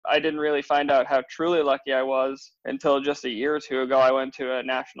I didn't really find out how truly lucky I was until just a year or two ago. I went to a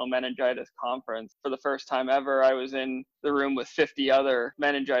national meningitis conference. For the first time ever, I was in the room with 50 other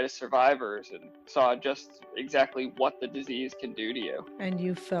meningitis survivors and saw just exactly what the disease can do to you. And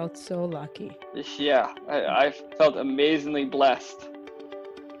you felt so lucky. Yeah, I felt amazingly blessed.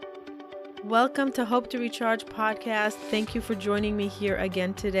 Welcome to Hope to Recharge podcast. Thank you for joining me here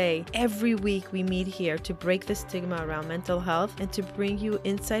again today. Every week we meet here to break the stigma around mental health and to bring you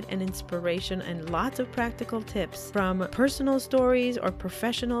insight and inspiration and lots of practical tips from personal stories or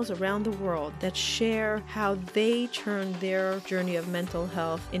professionals around the world that share how they turn their journey of mental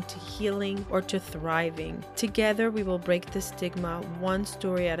health into healing or to thriving. Together we will break the stigma one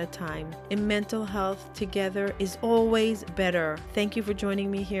story at a time. In mental health, together is always better. Thank you for joining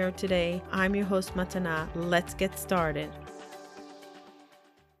me here today. I'm your host, Matana. Let's get started.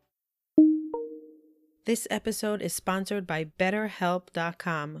 This episode is sponsored by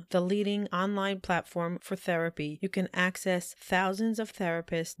BetterHelp.com, the leading online platform for therapy. You can access thousands of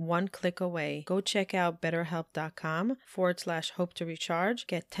therapists one click away. Go check out BetterHelp.com/hope to recharge.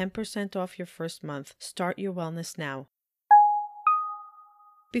 Get 10% off your first month. Start your wellness now.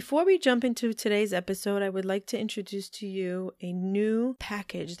 Before we jump into today's episode, I would like to introduce to you a new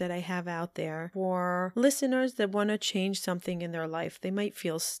package that I have out there for listeners that want to change something in their life. They might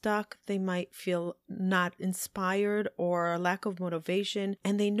feel stuck, they might feel not inspired or a lack of motivation,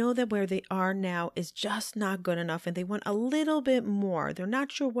 and they know that where they are now is just not good enough and they want a little bit more. They're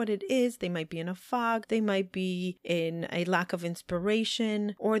not sure what it is. They might be in a fog, they might be in a lack of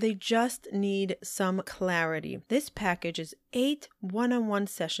inspiration, or they just need some clarity. This package is 8 one-on-one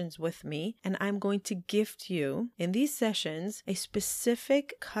sessions with me, and I'm going to gift you in these sessions a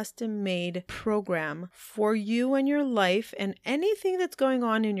specific custom-made program for you and your life and anything that's going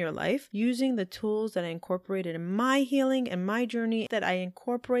on in your life, using the tools that I incorporated in my healing and my journey that I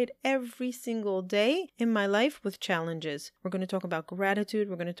incorporate every single day in my life with challenges. We're going to talk about gratitude.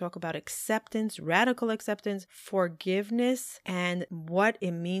 We're going to talk about acceptance, radical acceptance, forgiveness, and what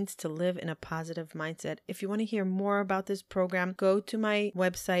it means to live in a positive mindset. If you want to hear more about this program, go to my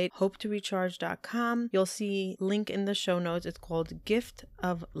website, hopetorecharge.com. You'll see link in the show notes. It's called Gift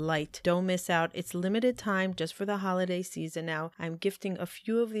of Light. Don't miss out. It's limited time just for the holiday season now. I'm gifting a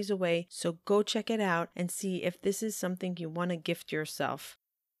few of these away, so go check it out and see if this is something you want to gift yourself.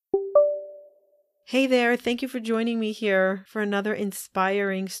 Hey there, thank you for joining me here for another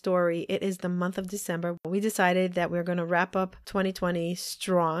inspiring story. It is the month of December. We decided that we're going to wrap up 2020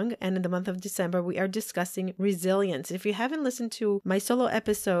 strong, and in the month of December, we are discussing resilience. If you haven't listened to my solo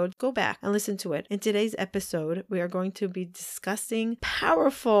episode, go back and listen to it. In today's episode, we are going to be discussing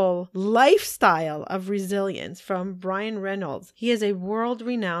powerful lifestyle of resilience from Brian Reynolds. He is a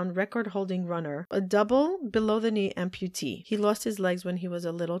world-renowned record-holding runner, a double below-the-knee amputee. He lost his legs when he was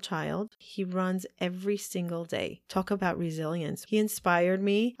a little child. He runs every single day. Talk about resilience. He inspired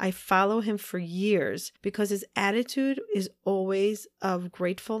me. I follow him for years because his attitude is always of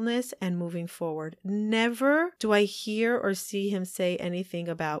gratefulness and moving forward. Never do I hear or see him say anything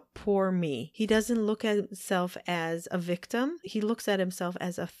about poor me. He doesn't look at himself as a victim. He looks at himself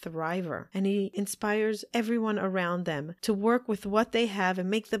as a thriver, and he inspires everyone around them to work with what they have and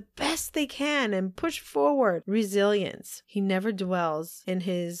make the best they can and push forward. Resilience. He never dwells in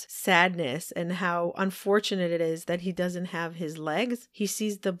his sadness and how unfortunate it is that he doesn't have his legs. He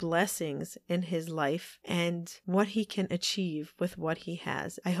sees the blessings in his life and what he can achieve with what he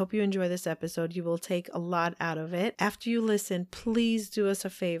has. I hope you enjoy this episode. You will take a lot out of it. After you listen, please do us a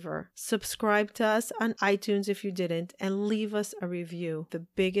favor. Subscribe to us on iTunes if you didn't, and leave us a review. The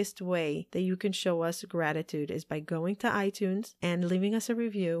biggest way that you can show us gratitude is by going to iTunes and leaving us a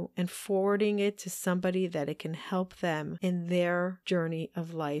review and forwarding it to somebody that it can help them in their journey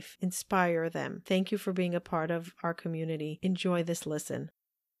of life, inspire them. Thank you for being a part of our community. Enjoy this listen.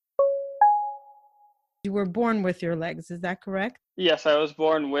 You were born with your legs, is that correct? Yes, I was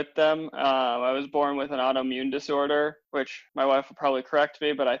born with them. I was born with an autoimmune disorder, which my wife will probably correct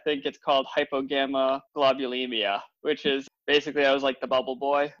me, but I think it's called hypogammaglobulinemia, which is basically I was like the bubble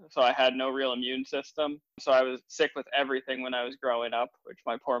boy. So I had no real immune system. So I was sick with everything when I was growing up, which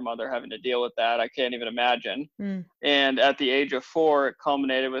my poor mother having to deal with that, I can't even imagine. And at the age of 4, it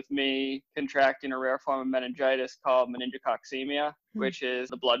culminated with me contracting a rare form of meningitis called meningococcemia, which is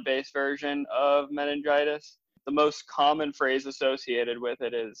the blood-based version of meningitis. The most common phrase associated with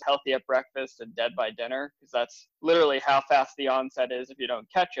it is healthy at breakfast and dead by dinner, because that's literally how fast the onset is if you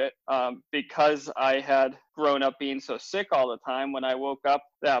don't catch it. Because I had grown up being so sick all the time, when I woke up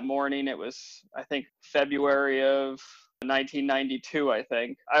that morning, it was, I think, February of 1992, I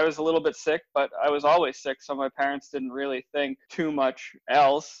think. I was a little bit sick, but I was always sick, so my parents didn't really think too much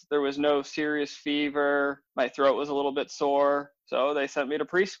else. There was no serious fever. My throat was a little bit sore. So they sent me to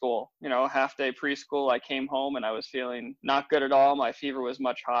preschool, half day preschool. I came home and I was feeling not good at all. My fever was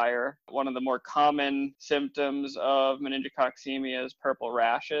much higher. One of the more common symptoms of meningococcemia is purple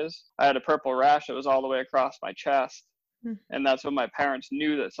rashes. I had a purple rash that was all the way across my chest. And that's when my parents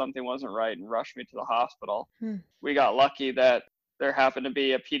knew that something wasn't right and rushed me to the hospital. We got lucky that there happened to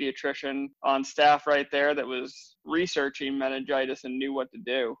be a pediatrician on staff right there that was researching meningitis and knew what to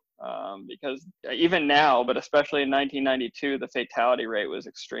do. Because even now, but especially in 1992, the fatality rate was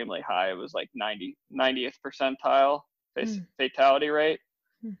extremely high. It was like 90th percentile fatality rate.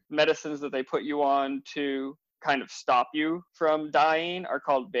 Medicines that they put you on to kind of stop you from dying are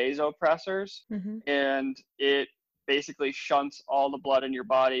called vasopressors. And it basically shunts all the blood in your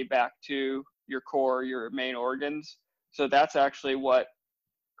body back to your core, your main organs. So that's actually what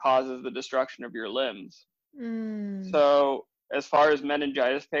causes the destruction of your limbs. So as far as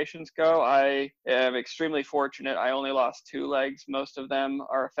meningitis patients go, I am extremely fortunate. I only lost 2 legs. Most of them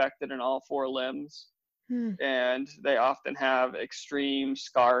are affected in all 4 limbs. And they often have extreme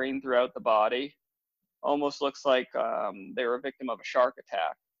scarring throughout the body. Almost looks like they were a victim of a shark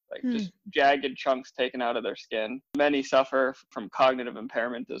attack. Just jagged chunks taken out of their skin. Many suffer from cognitive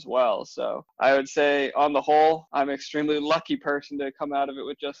impairment as well. So I would say on the whole, I'm an extremely lucky person to come out of it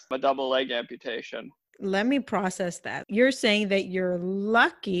with just a double leg amputation. Let me process that. You're saying that you're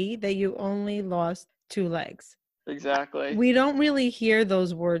lucky that you only lost 2 legs. Exactly. We don't really hear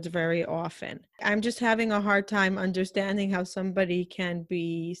those words very often. I'm just having a hard time understanding how somebody can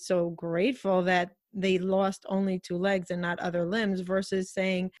be so grateful that they lost only 2 legs and not other limbs versus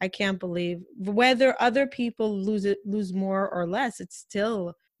saying, I can't believe whether other people lose more or less, it's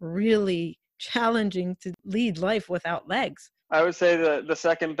still really challenging to lead life without legs. I would say the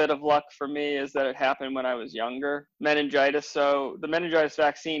second bit of luck for me is that it happened when I was younger. Meningitis. So the meningitis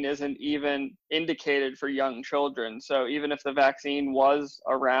vaccine isn't even indicated for young children. So even if the vaccine was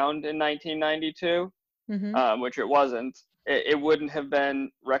around in 1992, which it wasn't, it wouldn't have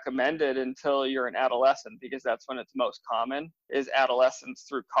been recommended until you're an adolescent, because that's when it's most common, is adolescence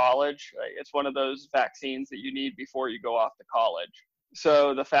through college. It's one of those vaccines that you need before you go off to college.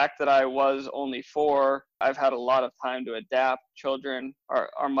 So the fact that I was only 4, I've had a lot of time to adapt. Children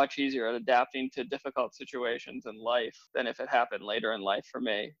are much easier at adapting to difficult situations in life than if it happened later in life for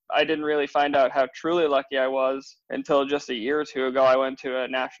me. I didn't really find out how truly lucky I was until just a year or 2 ago. I went to a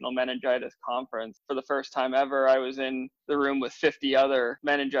national meningitis conference. For the first time ever, I was in the room with 50 other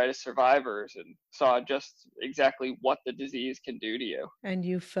meningitis survivors and saw just exactly what the disease can do to you. And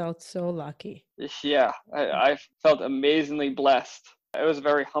you felt so lucky. Yeah, I felt amazingly blessed. It was a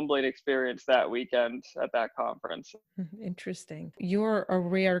very humbling experience that weekend at that conference. Interesting. You're a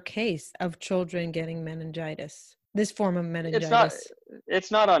rare case of children getting meningitis, this form of meningitis.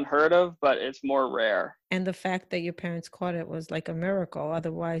 It's not unheard of, but it's more rare. And the fact that your parents caught it was like a miracle.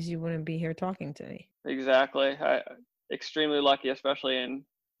 Otherwise, you wouldn't be here talking to me. Exactly. Extremely lucky, especially in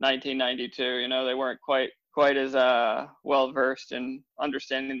 1992. They weren't quite as well versed in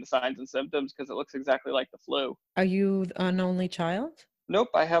understanding the signs and symptoms because it looks exactly like the flu. Are you an only child? Nope,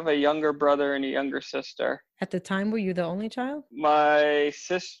 I have a younger brother and a younger sister. At the time, were you the only child? My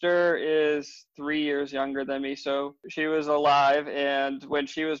sister is 3 years younger than me, so she was alive, and when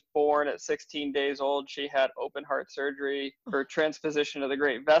she was born at 16 days old, she had open heart surgery for transposition of the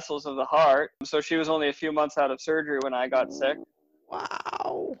great vessels of the heart. So she was only a few months out of surgery when I got sick.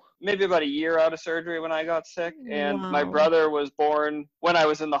 Wow. Maybe about a year out of surgery when I got sick. And my brother was born when I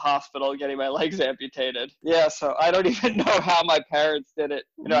was in the hospital getting my legs amputated. Yeah, so I don't even know how my parents did it.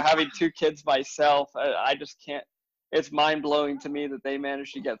 Having 2 kids myself, I just can't. It's mind-blowing to me that they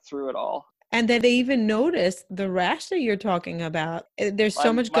managed to get through it all. And that they even noticed the rash that you're talking about. There's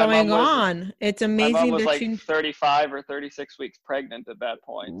so much going on. It's amazing. My mom was like 35 or 36 weeks pregnant at that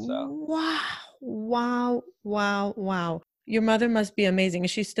point. So Wow. Your mother must be amazing.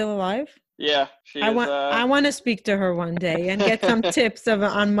 Is she still alive? Yeah, she is. I want to speak to her one day and get some tips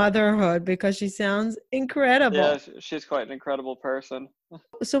on motherhood because she sounds incredible. Yeah, she's quite an incredible person.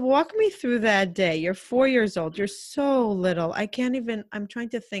 So walk me through that day. You're 4 years old. You're so little. I'm trying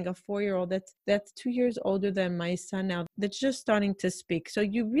to think, a 4-year-old that's 2 years older than my son now, that's just starting to speak. So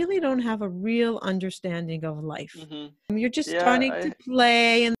you really don't have a real understanding of life. You're just starting to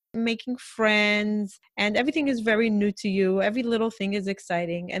play and making friends, and everything is very new to you. Every little thing is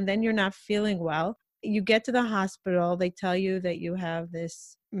exciting, and then you're not feeling well. You get to the hospital, they tell you that you have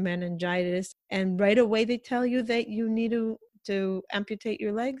this meningitis, and right away they tell you that you need to to amputate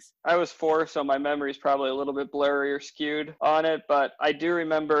your legs? I was 4, so my memory's probably a little bit blurry or skewed on it, but I do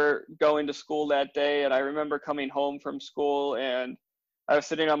remember going to school that day, and I remember coming home from school, and I was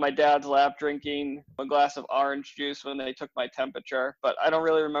sitting on my dad's lap drinking a glass of orange juice when they took my temperature, but I don't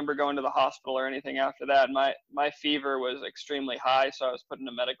really remember going to the hospital or anything after that. My fever was extremely high, so I was put in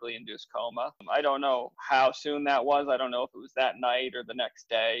a medically induced coma. I don't know how soon that was. I don't know if it was that night or the next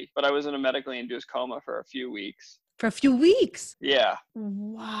day, but I was in a medically induced coma for a few weeks. For a few weeks? Yeah.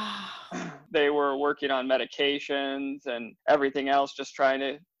 Wow. They were working on medications and everything else, just trying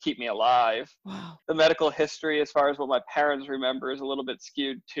to keep me alive. Wow. The medical history, as far as what my parents remember, is a little bit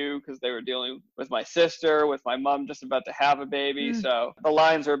skewed too, because they were dealing with my sister, with my mom just about to have a baby. So the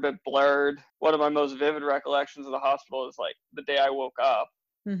lines are a bit blurred. One of my most vivid recollections of the hospital is like the day I woke up,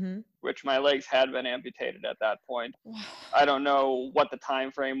 which my legs had been amputated at that point. I don't know what the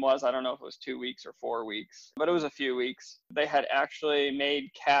time frame was. I don't know if it was 2 weeks or 4 weeks, but it was a few weeks. They had actually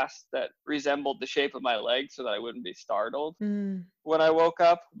made casts that resembled the shape of my legs so that I wouldn't be startled when I woke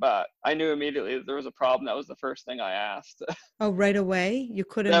up, but I knew immediately that there was a problem. That was the first thing I asked. Oh, right away? You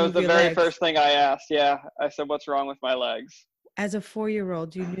couldn't That was move the your very legs? first thing I asked. Yeah. I said, what's wrong with my legs? As a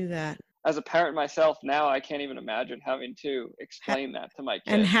 4-year-old, you knew that? As a parent myself now, I can't even imagine having to explain that to my kids.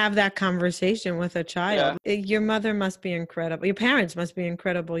 And have that conversation with a child. Yeah. Your mother must be incredible. Your parents must be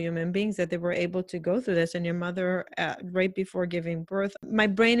incredible human beings that they were able to go through this. And your mother, right before giving birth, my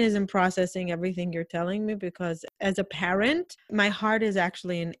brain isn't processing everything you're telling me, because as a parent, my heart is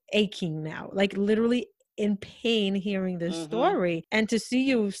actually in aching now, like literally in pain hearing this story. And to see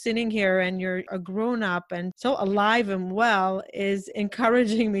you sitting here and you're a grown up and so alive and well is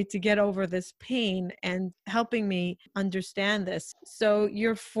encouraging me to get over this pain and helping me understand this. So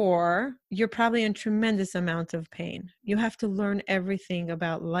you're 4, you're probably in tremendous amounts of pain. You have to learn everything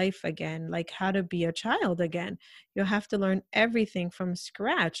about life again, like how to be a child again. You'll have to learn everything from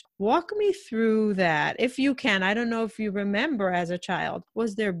scratch. Walk me through that if you can. I don't know if you remember as a child.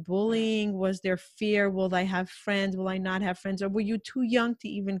 Was there bullying? Was there fear? Will I have friends? Will I not have friends? Or were you too young to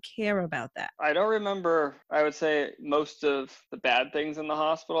even care about that? I don't remember, I would say, most of the bad things in the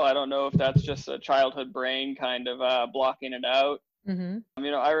hospital. I don't know if that's just a childhood brain kind of blocking it out.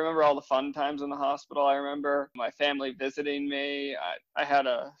 I remember all the fun times in the hospital. I remember my family visiting me. I had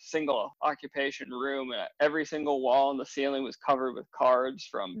a single occupation room, and every single wall and the ceiling was covered with cards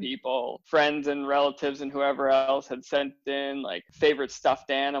from people, friends and relatives and whoever else had sent in, like favorite stuffed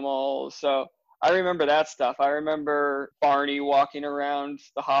animals. So I remember that stuff. I remember Barney walking around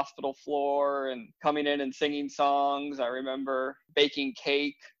the hospital floor and coming in and singing songs. I remember baking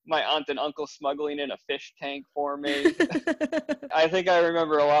cake, my aunt and uncle smuggling in a fish tank for me. I think I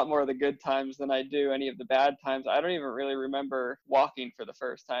remember a lot more of the good times than I do any of the bad times. I don't even really remember walking for the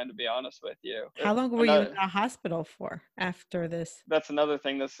first time, to be honest with you. How long were you in the hospital for after this? That's another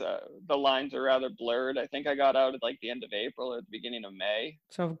thing. The lines are rather blurred. I think I got out at like the end of April or the beginning of May.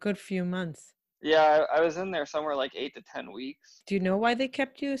 So a good few months. Yeah, I was in there somewhere like 8 to 10 weeks. Do you know why they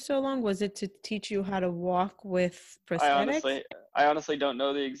kept you so long? Was it to teach you how to walk with prosthetics? I honestly don't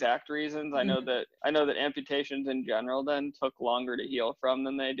know the exact reasons. I know that amputations in general then took longer to heal from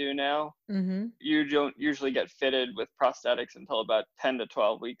than they do now. You don't usually get fitted with prosthetics until about 10 to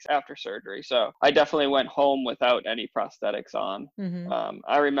 12 weeks after surgery. So I definitely went home without any prosthetics on.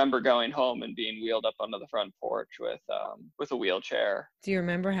 I remember going home and being wheeled up onto the front porch with a wheelchair. Do you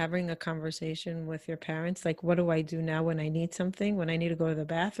remember having a conversation with your parents? Like, what do I do now when I need something, when I need to go to the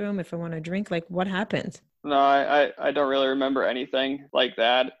bathroom, if I want to drink? Like, what happens? No, I don't really remember anything like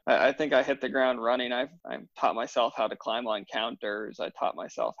that. I think I hit the ground running. I taught myself how to climb on counters. I taught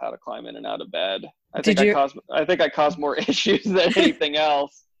myself how to climb in and out of bed. I think I caused more issues than anything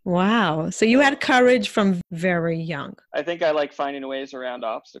else. Wow. So you had courage from very young. I think I like finding ways around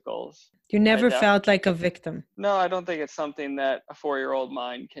obstacles. You never felt like a victim. No, I don't think it's something that a 4-year-old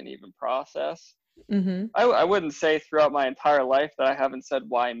mind can even process. I wouldn't say throughout my entire life that I haven't said,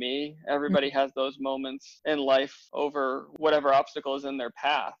 why me? Everybody has those moments in life over whatever obstacle is in their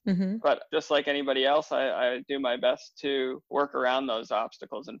path. But just like anybody else, I do my best to work around those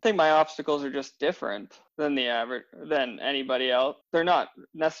obstacles. And I think my obstacles are just different than anybody else. They're not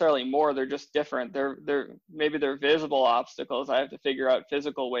necessarily more, they're just different. Maybe they're visible obstacles. I have to figure out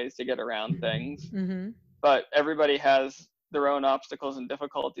physical ways to get around things. But everybody has their own obstacles and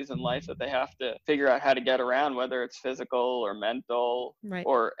difficulties in life that they have to figure out how to get around, whether it's physical or mental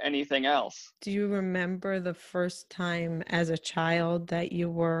or anything else. Do you remember the first time as a child that you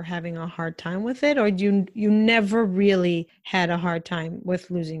were having a hard time with it, or you never really had a hard time with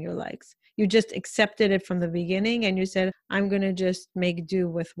losing your legs? you just accepted it from the beginning and you said, I'm going to just make do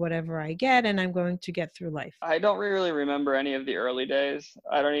with whatever I get and I'm going to get through life? I don't really remember any of the early days.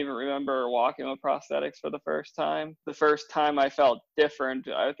 I don't even remember walking with prosthetics for the first time. The first time I felt different,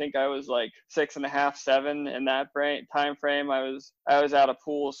 I think I was like 6.5, 7 in that time frame. I was at a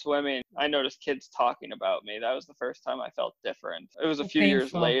pool swimming. I noticed kids talking about me. That was the first time I felt different. It was a few years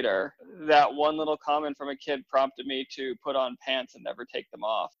Painful. later. That one little comment from a kid prompted me to put on pants and never take them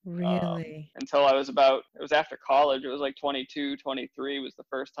off. Really? Until I was it was after college. It was like 22, 23 was the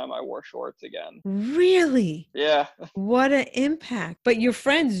first time I wore shorts again. Really? Yeah. What an impact. But your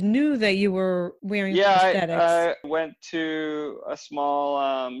friends knew that you were wearing Yeah, prosthetics. I went to a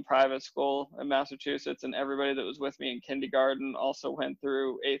small private school in Massachusetts, and everybody that was with me in kindergarten also went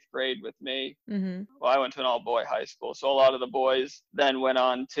through 8th grade with me. Mm-hmm. Well, I went to an all-boy high school, so a lot of the boys then went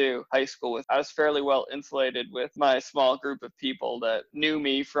on to high school. I was fairly well insulated with my small group of people that knew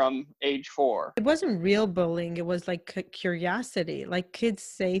me from age 4. It wasn't real bullying. It was like curiosity. Like kids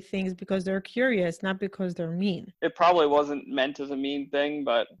say things because they're curious, not because they're mean. It probably wasn't meant as a mean thing,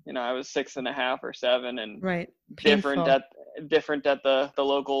 but I was 6.5 or 7, and Right. different Painful. at the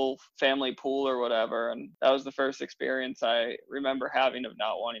local family pool or whatever. And that was the first experience I remember having of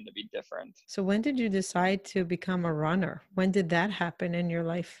not wanting to be different. So when did you decide to become a runner? When did that happen in your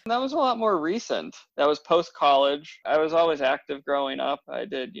life? And that was a lot more recent. That was post-college. I was always active growing up. I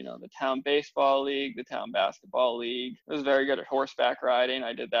did, the town baseball league, the town basketball league. I was very good at horseback riding.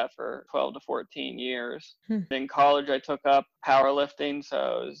 I did that for 12 to 14 years. In college, I took up powerlifting, so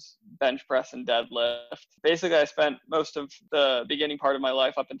it was bench press and deadlift. Basically, I spent most of the beginning part of my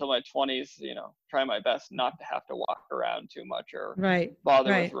life up until my 20s, trying my best not to have to walk around too much or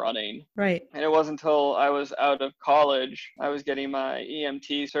bother with running. Right. And it wasn't until I was out of college, I was getting my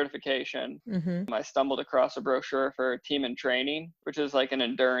EMT certification. Mm-hmm. I stumbled across a brochure for Team in Training, which is like an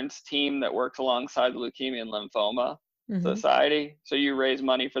endurance team that works alongside the Leukemia and Lymphoma Society. So you raise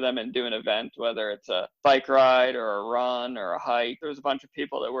money for them and do an event, whether it's a bike ride or a run or a hike. There was a bunch of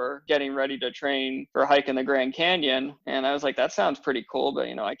people that were getting ready to train for a hike in the Grand Canyon. And I was like, that sounds pretty cool, but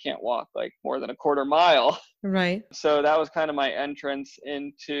I can't walk like more than a quarter mile. Right. So that was kind of my entrance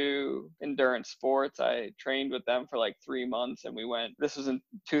into endurance sports. I trained with them for like 3 months, and this was in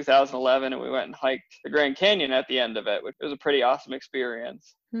 2011, and we went and hiked the Grand Canyon at the end of it, which was a pretty awesome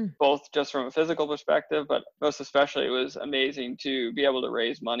experience. Both just from a physical perspective, but most especially it was amazing to be able to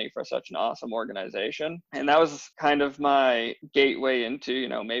raise money for such an awesome organization. And that was kind of my gateway into,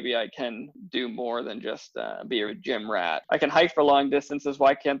 maybe I can do more than just be a gym rat. I can hike for long distances.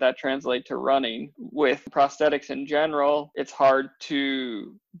 Why can't that translate to running? With prosthetics in general, it's hard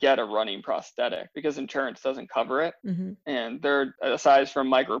to get a running prosthetic because insurance doesn't cover it. And they're, aside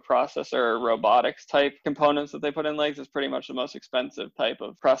from microprocessor robotics type components that they put in legs, is pretty much the most expensive type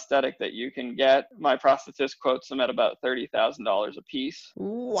of prosthetic that you can get. My prosthetist quotes them at about $30,000 a piece.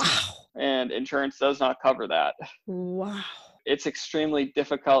 Wow. And insurance does not cover that. Wow. It's extremely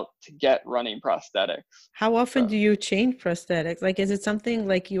difficult to get running prosthetics. How often do you change prosthetics? Like, is it something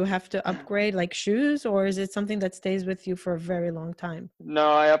like you have to upgrade like shoes, or is it something that stays with you for a very long time?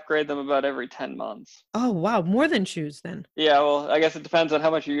 No, I upgrade them about every 10 months. Oh, wow. More than shoes then. Yeah, well, I guess it depends on how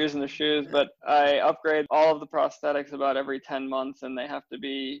much you're using the shoes, but I upgrade all of the prosthetics about every 10 months, and they have to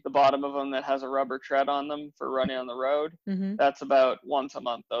be the bottom of them that has a rubber tread on them for running on the road. That's about once a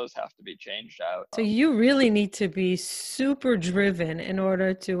month. Those have to be changed out. So you really need to be super driven in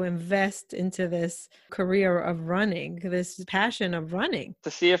order to invest into this career of running, this passion of running. To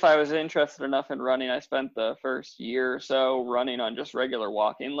see if I was interested enough in running, I spent the first year or so running on just regular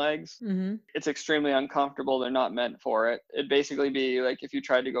walking legs. It's extremely uncomfortable. They're not meant for it. It'd basically be like if you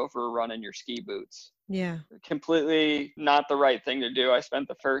tried to go for a run in your ski boots. Yeah. Completely not the right thing to do. I spent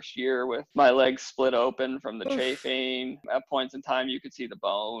the first year with my legs split open from the chafing. At points in time, you could see the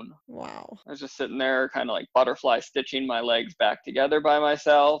bone. Wow. I was just sitting there kind of like butterfly stitching my legs back together by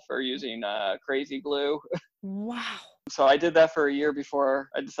myself or using crazy glue. Wow. So I did that for a year before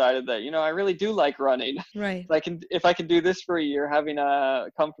I decided that, I really do like running. Right. If I can do this for a year, having a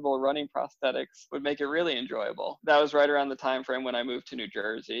comfortable running prosthetics would make it really enjoyable. That was right around the time frame when I moved to New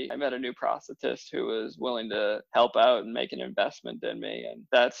Jersey. I met a new prosthetist who was willing to help out and make an investment in me. And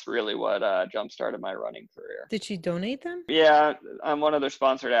that's really what jump-started my running career. Did she donate them? Yeah, I'm one of their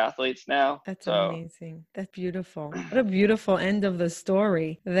sponsored athletes now. That's amazing. That's beautiful. What a beautiful end of the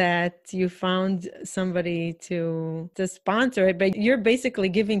story that you found somebody to sponsor it, but you're basically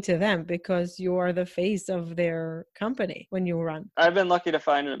giving to them because you are the face of their company when you run. I've been lucky to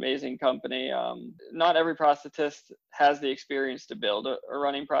find an amazing company. Not every prosthetist has the experience to build a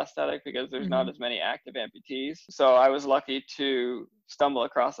running prosthetic because there's not Mm-hmm. as many active amputees. So I was lucky to stumble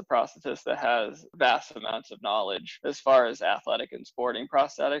across a prosthetist that has vast amounts of knowledge as far as athletic and sporting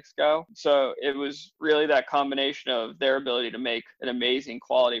prosthetics go. So it was really that combination of their ability to make an amazing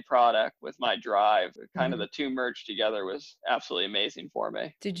quality product with my drive. Kind of Mm-hmm. the two merged together was absolutely amazing for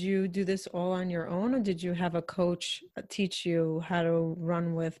me. Did you do this all on your own, or did you have a coach teach you how to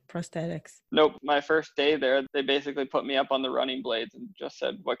run with prosthetics? Nope. My first day there, they basically put me up on the running blades and just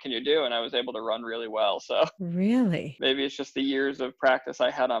said, "What can you do?" And I was able to run really well. So Really? maybe it's just the years of practice I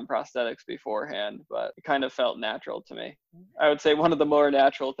had on prosthetics beforehand, but it kind of felt natural to me. I would say one of the more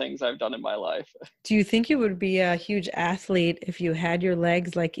natural things I've done in my life. Do you think you would be a huge athlete if you had your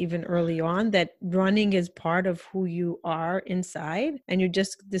legs like even early on, that running is part of who you are inside and you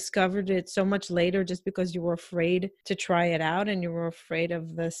just discovered it so much later just because you were afraid to try it out and you were afraid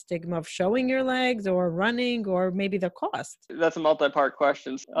of the stigma of showing your legs or running or maybe the cost? That's a multi-part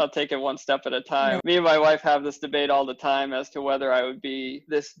question. So I'll take it one step at a time. Yeah. Me and my wife have this debate all the time as to whether I would be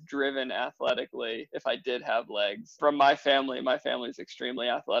this driven athletically if I did have legs. From my family's extremely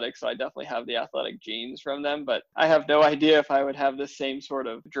athletic, so I definitely have the athletic genes from them, but I have no idea if I would have the same sort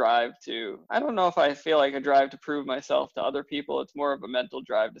of drive to, I don't know if I feel like a drive to prove myself to other people. It's more of a mental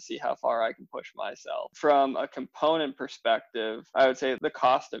drive to see how far I can push myself. From a component perspective, I would say the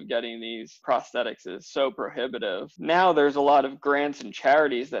cost of getting these prosthetics is so prohibitive. Now there's a lot of grants and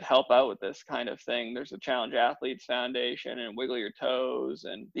charities that help out with this kind of thing. There's the Challenge Athletes Foundation and Wiggle Your Toes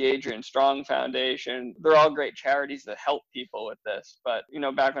and the Adrian Strong Foundation. They're all great charities that help people with this. But,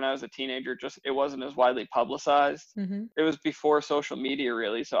 back when I was a teenager, just it wasn't as widely publicized. Mm-hmm. It was before social media,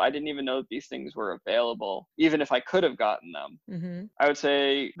 really. So I didn't even know that these things were available, even if I could have gotten them. Mm-hmm. I would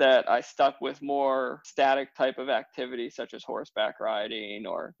say that I stuck with more static type of activities such as horseback riding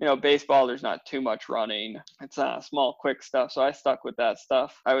or, baseball. There's not too much running. It's small, quick stuff. So I stuck with that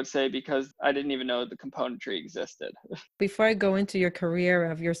stuff, I would say, because I didn't even know the componentry existed. Before I go into your career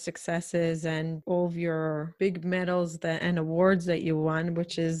of your successes and all of your big medals and awards that you won,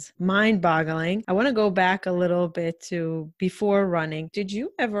 which is mind-boggling, I want to go back a little bit to before running. Did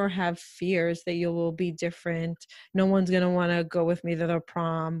you ever have fears that you will be different? No one's going to want to go with me to the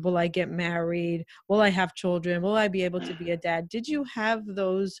prom. Will I get married? Will I have children? Will I be able to be a dad? Did you have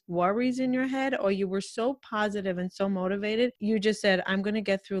those worries in your head, or you were so positive and so motivated, you just said, I'm going to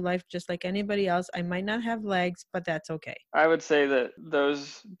get through life just like anybody else. I might not have legs, but that's okay. I would say that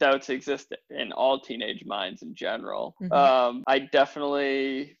those doubts exist in all teenage minds in general. Mm-hmm. I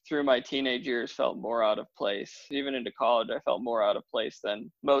definitely, through my teenage years, felt more out of place. Even into college, I felt more out of place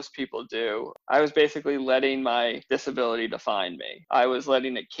than most people do. I was basically letting my disability define me. I was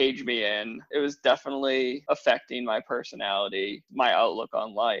letting it cage me in. It was definitely affecting my personality, my outlook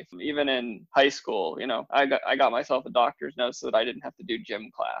on life. Even in high school, I got myself a doctor's note so that I didn't have to do gym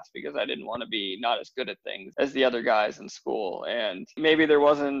class because I didn't want to be not as good at things as the other guys in school. And maybe there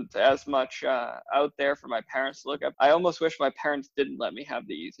wasn't as much out there for my parents to look up. I almost wish my parents didn't let me have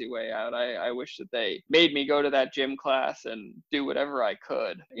the easy way out. I wish that they made me go to that gym class and do whatever I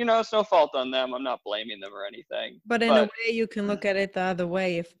could. It's no fault on them. I'm not blaming them or anything. But in a way, you can look at it the other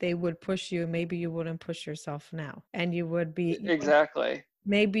way. If they would push you, maybe you wouldn't push yourself now. And you would be... Exactly.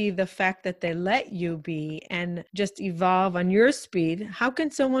 Maybe the fact that they let you be and just evolve on your speed. How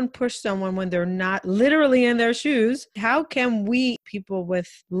can someone push someone when they're not literally in their shoes? How can we, people with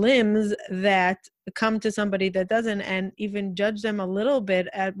limbs, that come to somebody that doesn't and even judge them a little bit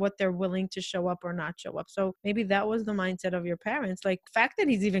at what they're willing to show up or not show up? So maybe that was the mindset of your parents. Like, the fact that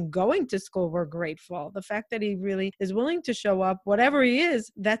he's even going to school, we're grateful. The fact that he really is willing to show up, whatever he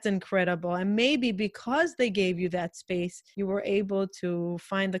is, that's incredible. And maybe because they gave you that space, you were able to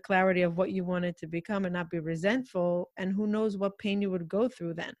find the clarity of what you wanted to become and not be resentful. And who knows what pain you would go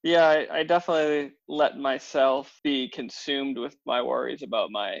through then. Yeah, I definitely let myself be consumed with my worries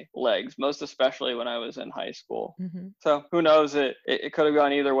about my legs, most especially when I was in high school. Mm-hmm. So who knows, it could have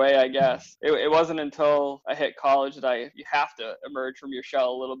gone either way, I guess. It wasn't until I hit college that you have to emerge from your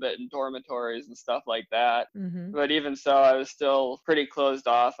shell a little bit in dormitories and stuff like that. Mm-hmm. But even so, I was still pretty closed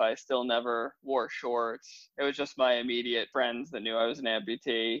off. I still never wore shorts. It was just my immediate friends that knew I was an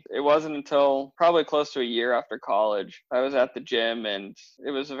amputee. It wasn't until probably close to a year after college, I was at the gym, and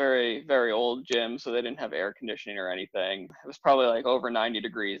it was a very, very old gym, so they didn't have air conditioning or anything. It was probably like over 90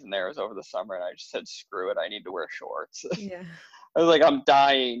 degrees in there. It was over the summer, and I just said, screw it, I need to wear shorts. Yeah. I was like, I'm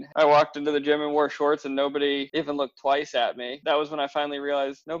dying. I walked into the gym and wore shorts and nobody even looked twice at me. That was when I finally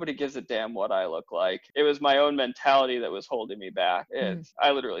realized nobody gives a damn what I look like. It was my own mentality that was holding me back.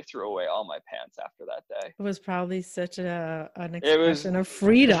 I literally threw away all my pants after that day. It was probably such an expression of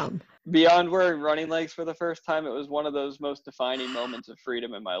freedom. Beyond wearing running legs for the first time, it was one of those most defining moments of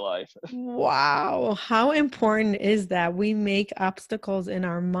freedom in my life. Wow. How important is that we make obstacles in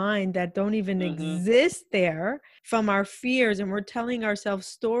our mind that don't even Hmm. exist there from our fears? And we're telling ourselves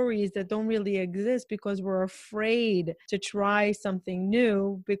stories that don't really exist because we're afraid to try something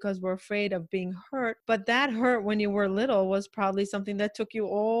new because we're afraid of being hurt. But that hurt when you were little was probably something that took you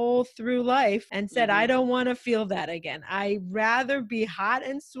all through life and said, I Hmm. don't want to feel that again. I'd rather be hot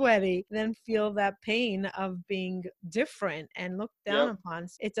and sweaty than feel that pain of being different and looked down Yep. upon.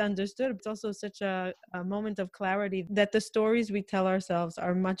 It's understood. It's also such a moment of clarity that the stories we tell ourselves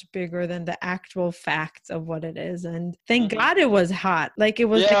are much bigger than the actual facts of what it is. And thank Hmm. God it was hot. Like it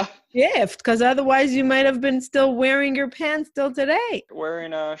was Yeah. a gift, because otherwise you might have been still wearing your pants still today.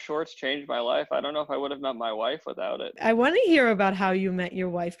 Wearing shorts changed my life. I don't know if I would have met my wife without it. I want to hear about how you met your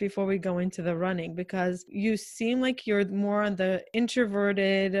wife before we go into the running, because you seem like you're more on the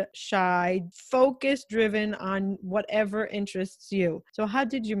introverted, shy, focus driven on whatever interests you. So how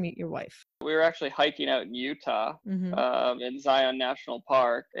did you meet your wife? We were actually hiking out in Utah, Mm-hmm. in Zion National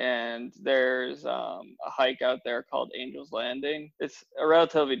Park, and there's a hike out there called Angel's Landing. It's a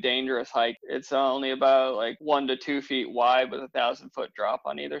relatively dangerous hike. It's only about like 1 to 2 feet wide with 1,000-foot drop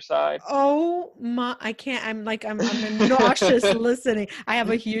on either side. Oh my, I can't. I'm nauseous listening. I have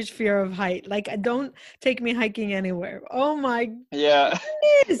a huge fear of height. Like, don't take me hiking anywhere. Oh my Yeah,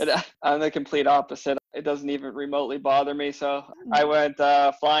 and goodness. I'm the complete opposite. It doesn't even remotely bother me. So I went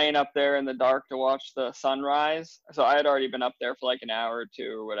flying up there in the dark to watch the sunrise. So I had already been up there for like an hour or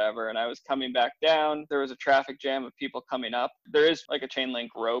two or whatever, and I was coming back down. There was a traffic jam of people coming up. There is like a chain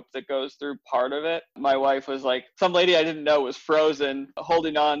link rope that goes through part of it. My wife was like, some lady I didn't know was frozen,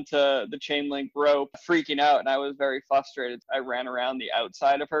 holding on to the chain link rope, freaking out, and I was very frustrated. I ran around the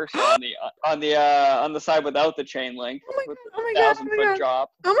outside of her, so on the side without the chain link Oh my with God, the oh my God, oh thousand my foot God. drop.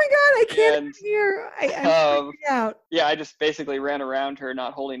 Oh my God, I can't And hear. I'm um, freaking out. yeah, I just basically ran around her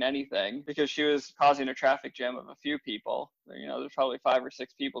not holding anything because she was causing a traffic jam of a few people. There's probably 5 or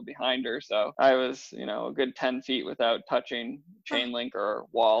 6 people behind her. So I was, a good 10 feet without touching Oh, chain link or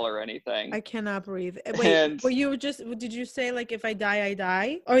wall or anything. I cannot breathe. Wait, And did you say like if I die, I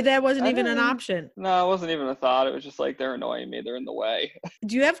die? Or that wasn't I even an didn't, option? no, it wasn't even a thought. It was just like, they're annoying me. They're in the way.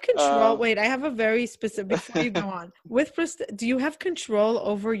 Do you have control? Um, Wait, I have a very specific, before you go on. Do you have control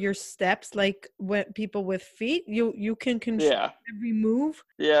over your steps like when people with feet? You can control yeah. every move?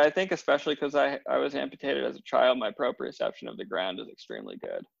 Yeah, I think especially because I was amputated as a child, my proprioception of the ground is extremely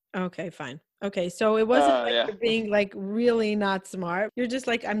good. Okay, fine. Okay, so it wasn't like Yeah. you're being like really not smart. You're just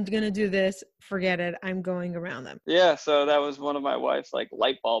like, I'm gonna do this, forget it. I'm going around them. Yeah, so that was one of my wife's like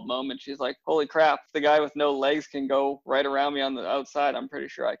light bulb moments. She's like, "Holy crap! The guy with no legs can go right around me on the outside. I'm pretty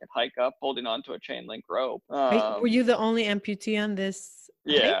sure I can hike up holding onto a chain link rope." Were you the only amputee on this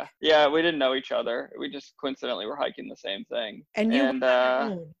hike? Yeah, we didn't know each other. We just coincidentally were hiking the same thing, And you went and on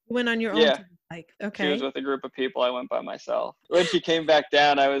your own. You went on your own yeah, to the hike. she was Okay. with a group of people. I went by myself. When she came back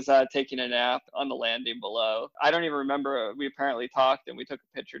down, I was taking a nap on the landing below. I don't even remember. We apparently talked and we took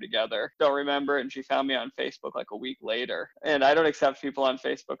a picture together. Don't remember. And she found me on Facebook like a week later. And I don't accept people on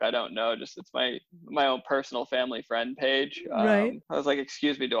Facebook I don't know. Just it's my own personal family friend page. Right. I was like,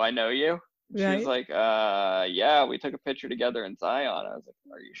 "Excuse me, do I know you?" She was Right. like, yeah, we took a picture together in Zion. I was like,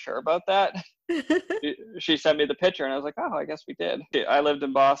 "Are you sure about that?" She sent me the picture and I was like, oh, I guess we did. I lived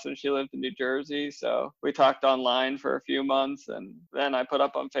in Boston. She lived in New Jersey. So we talked online for a few months. And then I put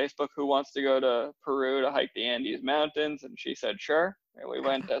up on Facebook, who wants to go to Peru to hike the Andes Mountains? And she said, sure. And we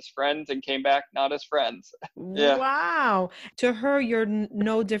went as friends and came back not as friends. Yeah. Wow. To her, you're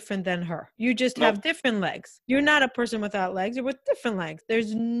no different than her. You just Nope. have different legs. You're not a person without legs. You're with different legs.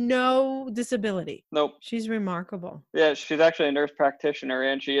 There's no disability. Nope. She's remarkable. Yeah, she's actually a nurse practitioner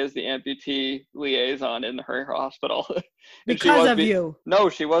and she is the amputee liaison in her hospital. And she Because was of you. no,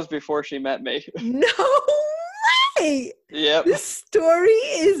 she was before she met me. No way. Yep. This story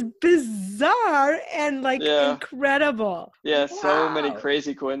is bizarre and like Yeah. incredible. Yeah, so many Wow.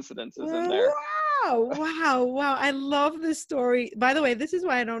 crazy coincidences in there. Wow. I love this story. By the way, this is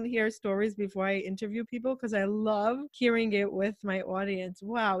why I don't hear stories before I interview people, because I love hearing it with my audience.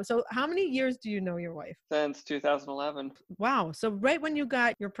 Wow. So how many years do you know your wife? Since 2011. Wow. So right when you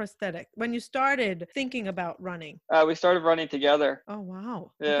got your prosthetic, when you started thinking about running. We started running together. Oh,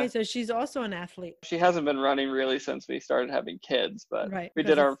 wow. Yeah. Okay. So she's also an athlete. She hasn't been running really since we started having kids, but Right.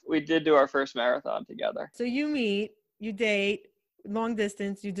 we did do our first marathon together. So you meet, you date, long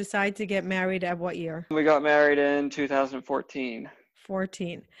distance, you decide to get married at what year? We got married in 2014.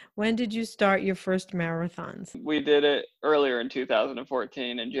 14. When did you start your first marathons? We did it earlier in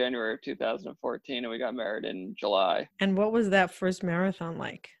 2014, in January of 2014, and we got married in July. And what was that first marathon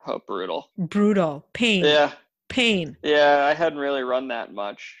like? Oh, brutal. Brutal. Pain. Yeah. Pain. Yeah, I hadn't really run that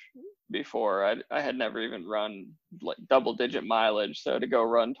much before. I had never even run like double-digit mileage, so to go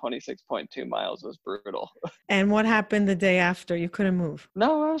run 26.2 miles was brutal. And what happened the day after? You couldn't move.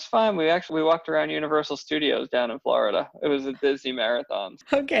 No, it was fine. We walked around Universal Studios down in Florida. It was a Disney marathon.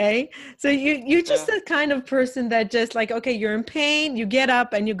 Okay. So you're just Yeah. the kind of person that just like, okay, you're in pain, you get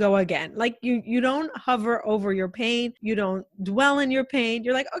up and you go again. Like you don't hover over your pain. You don't dwell in your pain.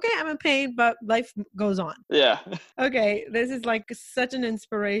 You're like, okay, I'm in pain, but life goes on. Yeah. Okay. This is like such an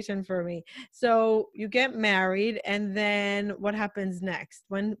inspiration for me. So you get married and then what happens next?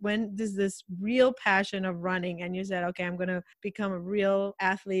 When does this real passion of running and you said, okay, I'm going to become a real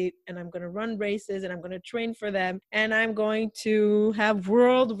athlete and I'm going to run races and I'm going to train for them and I'm going to have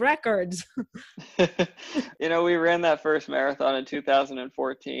world records. We ran that first marathon in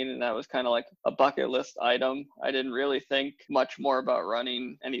 2014, and that was kind of like a bucket list item. I didn't really think much more about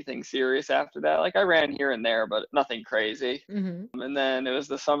running anything serious after that. Like I ran here and there, but nothing crazy. Mm-hmm. And then it was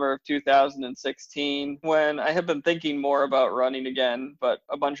the summer of 2016 when I had been thinking more about running again, but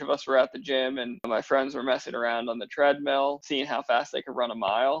a bunch of us were at the gym and my friends were messing around on the treadmill, seeing how fast they could run a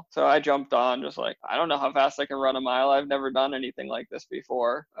mile. So I jumped on just like, I don't know how fast I can run a mile. I've never done anything like this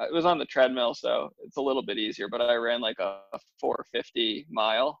before. It was on the treadmill, so it's a little bit easier, but I ran like a 4:50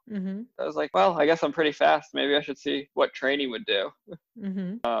 mile. Mm-hmm. I was like, well, I guess I'm pretty fast. Maybe I should see what training would do.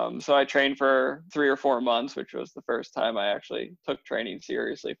 Mm-hmm. So I trained for 3 or 4 months, which was the first time I actually took training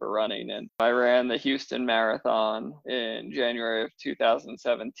seriously for running. And I ran the Houston Marathon in January of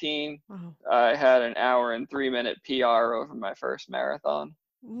 2017. Wow. I had an hour and 3-minute PR over my first marathon.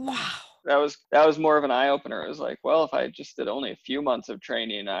 Wow. That was more of an eye opener. It was like, well, if I just did only a few months of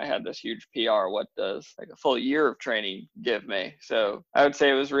training, I had this huge PR. What does like a full year of training give me? So I would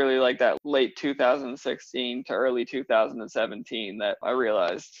say it was really like that late 2016 to early 2017 that I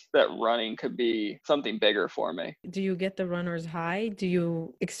realized that running could be something bigger for me. Do you get the runner's high? Do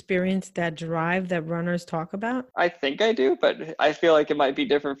you experience that drive that runners talk about? I think I do, but I feel like it might be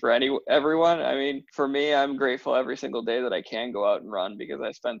different for everyone. I mean, for me, I'm grateful every single day that I can go out and run because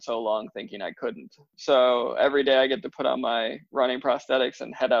I spent so long thinking I couldn't. So every day I get to put on my running prosthetics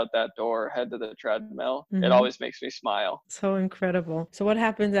and head out that door, head to the treadmill. Mm-hmm. It always makes me smile. So incredible. So what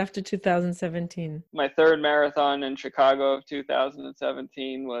happens after 2017? My third marathon in Chicago of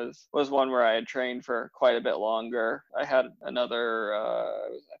 2017 was one where I had trained for quite a bit longer. I had another, I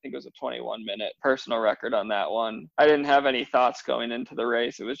think it was a 21-minute personal record on that one. I didn't have any thoughts going into the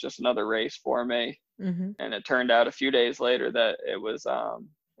race. It was just another race for me. Mm-hmm. And it turned out a few days later that it was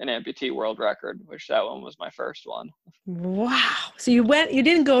an amputee world record, which that one was my first one. Wow. So you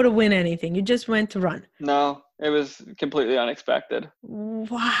didn't go to win anything. You just went to run. No, it was completely unexpected.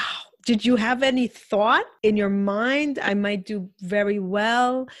 Wow. Did you have any thought in your mind, I might do very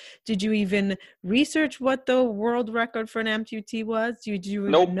well? Did you even research what the world record for an amputee was? Did you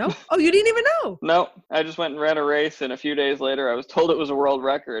Nope. even know? Oh, you didn't even know? No, I just went and ran a race, and a few days later I was told it was a world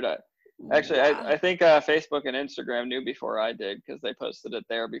record. Actually, wow. I think Facebook and Instagram knew before I did because they posted it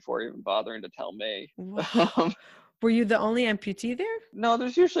there before even bothering to tell me. Wow. Were you the only amputee there? No,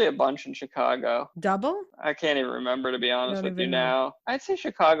 there's usually a bunch in Chicago. Double? I can't even remember, to be honest with you now. I'd say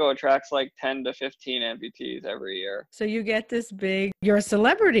Chicago attracts like 10 to 15 amputees every year. So you get this big, you're a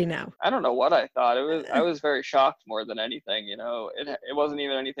celebrity now. I don't know what I thought. I was very shocked more than anything, It wasn't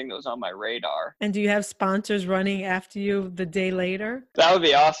even anything that was on my radar. And do you have sponsors running after you the day later? That would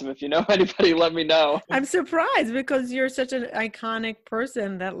be awesome. If you know anybody, let me know. I'm surprised because you're such an iconic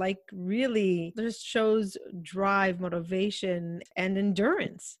person that like really just shows drive, motivation, and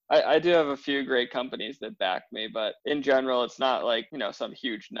endurance. I do have a few great companies that back me, but in general, it's not like, some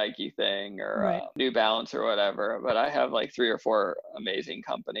huge Nike thing or New Balance or whatever. But I have like 3 or 4 amazing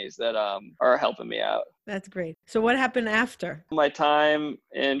companies that are helping me out. That's great. So what happened after? My time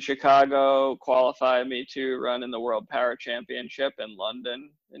in Chicago qualified me to run in the World Para Championship in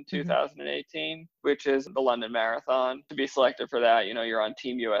London in 2018, which is the London Marathon. To be selected for that, you're on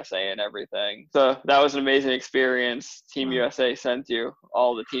Team USA and everything. So that was an amazing experience. Team USA sent you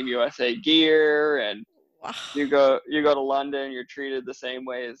all the Team USA gear, and you go to London, you're treated the same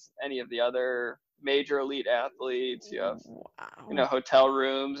way as any of the other major elite athletes. You have, Wow. hotel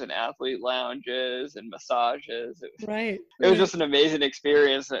rooms and athlete lounges and massages. Right, It was right. just an amazing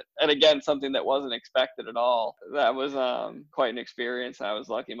experience. And again, something that wasn't expected at all. That was quite an experience. I was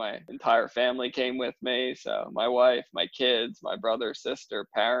lucky my entire family came with me. So my wife, my kids, my brother, sister,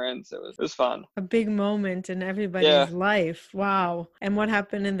 parents. It was fun. A big moment in everybody's Yeah. life. Wow. And what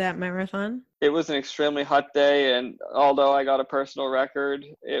happened in that marathon? It was an extremely hot day, and although I got a personal record,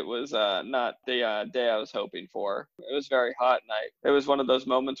 it was not the day I was hoping for. It was very hot, and it was one of those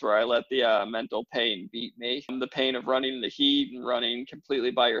moments where I let the mental pain beat me. The pain of running in the heat and running completely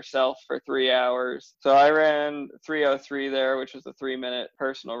by yourself for 3 hours. So I ran 3:03 there, which was a 3-minute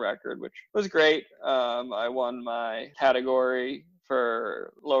personal record, which was great. I won my category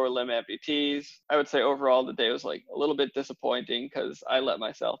for lower limb amputees. I would say overall the day was like a little bit disappointing because I let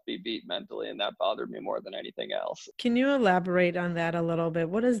myself be beat mentally, and that bothered me more than anything else. Can you elaborate on that a little bit?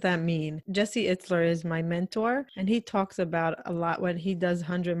 What does that mean? Jesse Itzler is my mentor, and he talks about a lot when he does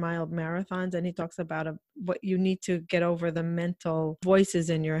 100-mile marathons, and he talks about what you need to get over the mental voices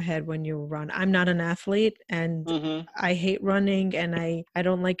in your head when you run. I'm not an athlete, and I hate running, and I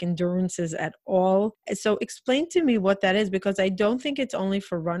don't like endurances at all. So explain to me what that is, because I don't think it's only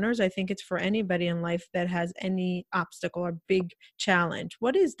for runners. I think it's for anybody in life that has any obstacle or big challenge.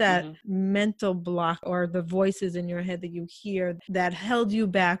 What is that mental block or the voices in your head that you hear that held you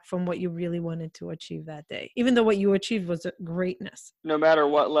back from what you really wanted to achieve that day, even though what you achieved was greatness? No matter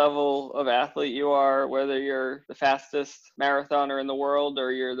what level of athlete you are, whether you're the fastest marathoner in the world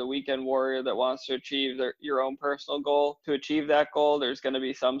or you're the weekend warrior that wants to achieve your own personal goal, to achieve that goal, there's going to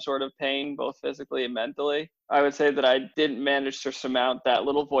be some sort of pain, both physically and mentally. I would say that I didn't manage to surmount that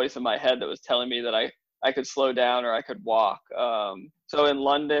little voice in my head that was telling me that I could slow down or I could walk. So in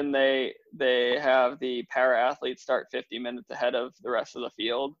London, they have the para athletes start 50 minutes ahead of the rest of the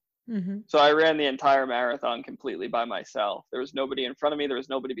field. So I ran the entire marathon completely by myself. There was nobody in front of me. There was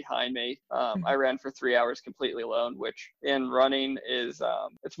nobody behind me. I ran for 3 hours completely alone, which in running is,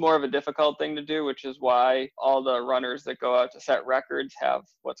 it's more of a difficult thing to do, which is why all the runners that go out to set records have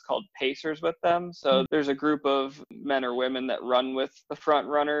what's called pacers with them. So there's a group of men or women that run with the front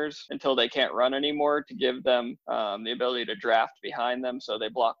runners until they can't run anymore to give them the ability to draft behind them so they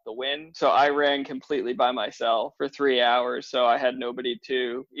block the wind. So I ran completely by myself for 3 hours. So I had nobody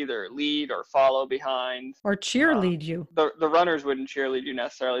to either lead or follow behind or cheerlead you. The runners wouldn't cheerlead you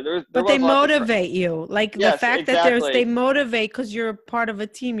necessarily. But they motivate you, like the fact that they motivate because you're part of a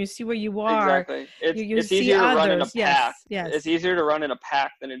team. You see where you are. Exactly. You It's see easier to others. run in a pack. Yes. It's easier to run in a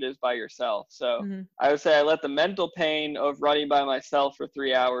pack than it is by yourself. So I would say I let the mental pain of running by myself for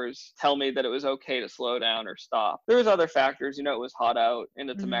 3 hours tell me that it was okay to slow down or stop. There was other factors. It was hot out and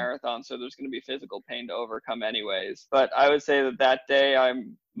it's a marathon, so there's going to be physical pain to overcome anyways. But I would say that day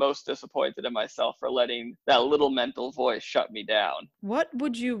I'm most disappointed in myself for letting that little mental voice shut me down. What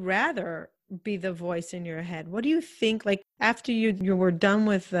would you rather be the voice in your head? What do you think, like after you were done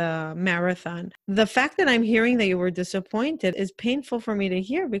with the marathon? The fact that I'm hearing that you were disappointed is painful for me to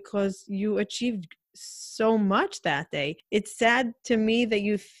hear because you achieved so much that day. It's sad to me that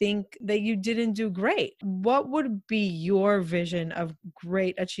you think that you didn't do great. What would be your vision of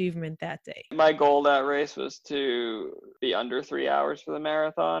great achievement that day? My goal that race was to be under 3 hours for the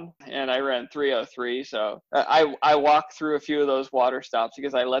marathon, and I ran 3:03. So I walked through a few of those water stops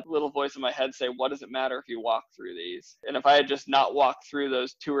because I let the little voice in my head say, what does it matter if you walk through these? And if I had just not walked through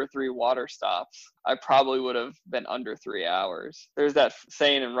those 2 or 3 water stops, I probably would have been under 3 hours. There's that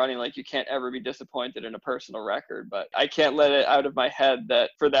saying in running, like, you can't ever be disappointed in a personal record, but I can't let it out of my head that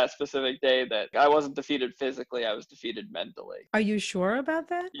for that specific day that I wasn't defeated physically, I was defeated mentally. Are you sure about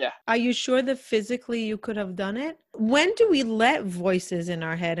that? Yeah. Are you sure that physically you could have done it? When do we let voices in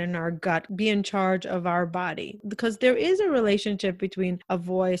our head and our gut be in charge of our body? Because there is a relationship between a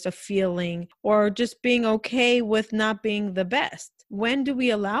voice, a feeling, or just being okay with not being the best. When do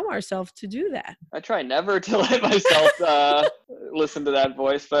we allow ourselves to do that? I try never to let myself listen to that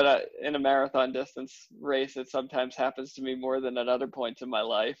voice, but in a marathon distance race, it sometimes happens to me more than at other points in my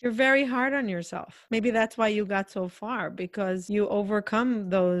life. You're very hard on yourself. Maybe that's why you got so far, because you overcome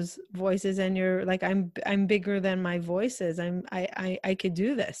those voices and you're like, I'm bigger than my voices. I could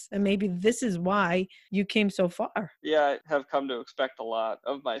do this. And maybe this is why you came so far. Yeah, I have come to expect a lot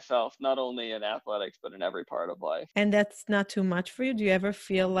of myself, not only in athletics, but in every part of life. And that's not too much for for you? Do you ever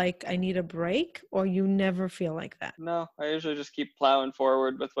feel like I need a break, or you never feel like that? No, I usually just keep plowing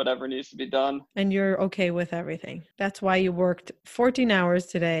forward with whatever needs to be done. And you're okay with everything. That's why you worked 14 hours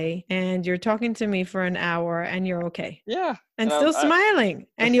today and you're talking to me for an hour and you're okay. Yeah. And And still smiling.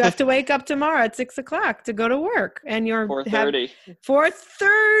 And you have to wake up tomorrow at 6 o'clock to go to work. And you're 4:30.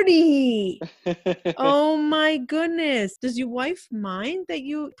 4:30. Oh my goodness. Does your wife mind that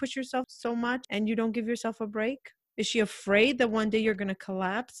you push yourself so much and you don't give yourself a break? Is she afraid that one day you're going to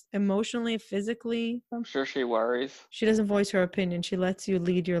collapse emotionally, physically? I'm sure she worries. She doesn't voice her opinion. She lets you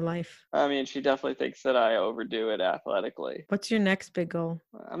lead your life. I mean, she definitely thinks that I overdo it athletically. What's your next big goal?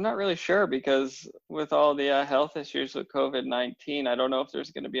 I'm not really sure because with all the health issues with COVID-19, I don't know if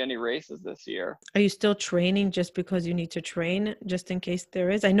there's going to be any races this year. Are you still training just because you need to train just in case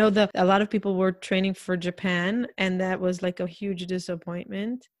there is? I know that a lot of people were training for Japan and that was like a huge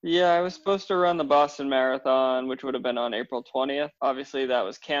disappointment. Yeah, I was supposed to run the Boston Marathon, which would have been on April 20th. Obviously, that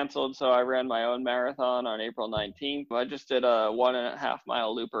was canceled, so I ran my own marathon on April 19th. I just did a 1.5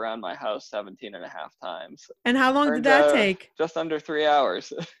 mile loop around my house 17 and a half times. And how long did that take? Just under 3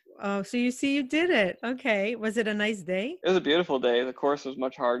 hours. Oh, so you see, you did it. Okay. Was it a nice day? It was a beautiful day. The course was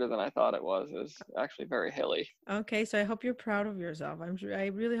much harder than I thought it was. It was actually very hilly. Okay, so I hope you're proud of yourself. I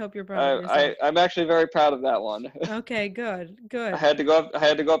really hope you're proud of yourself. I'm actually very proud of that one. Okay, good. I had to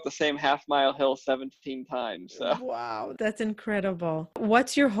go up the same half-mile hill 17 times. So. Wow, that's incredible.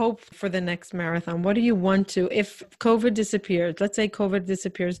 What's your hope for the next marathon? What do you want to, if COVID disappears, let's say COVID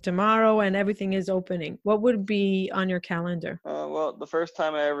disappears tomorrow and everything is opening, what would be on your calendar? Well, the first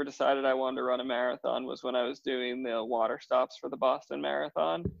time I ever decided I wanted to run a marathon was when I was doing the water stops for the Boston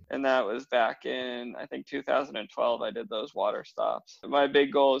Marathon. And that was back in, I think, 2012. I did those water stops. My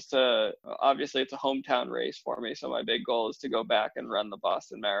big goal is obviously it's a hometown race for me. So my big goal is to go back and run the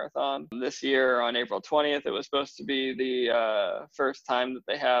Boston Marathon. This year on April 20th, it was supposed to be the first time that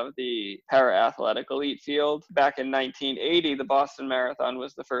they have the para-athletic elite field. Back in 1980, the Boston Marathon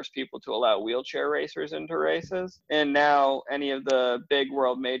was the first people to allow wheelchair racers into races. And now any of the big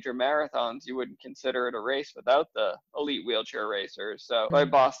world major marathons, you wouldn't consider it a race without the elite wheelchair racers. So by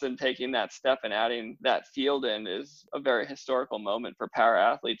Boston taking that step and adding that field in is a very historical moment for para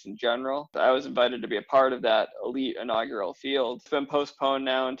athletes in general. I was invited to be a part of that elite inaugural field. It's been postponed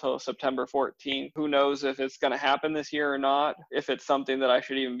now until September 14th. Who knows if it's going to happen this year or not, if it's something that I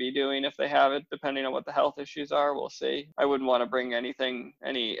should even be doing if they have it, depending on what the health issues are, we'll see. I wouldn't want to bring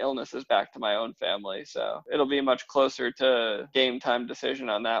any illnesses back to my own family. So it'll be much closer to game time decision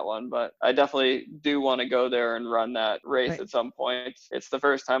on that one, but I definitely do want to go there and run that race at some point. It's the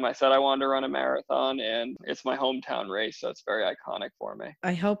first time I said I wanted to run a marathon, and it's my hometown race, so it's very iconic for me.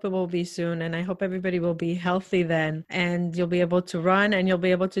 I hope it will be soon, and I hope everybody will be healthy then, and you'll be able to run, and you'll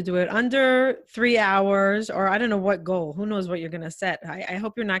be able to do it under 3 hours, or I don't know what goal. Who knows what you're going to set. I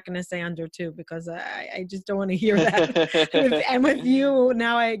hope you're not going to say under 2, because I just don't want to hear that. And with you,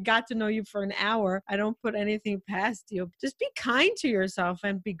 now I got to know you for an hour. I don't put anything past you. Just be kind to yourself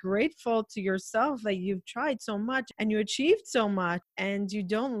and be grateful to yourself that you've tried so much and you achieved so much, and you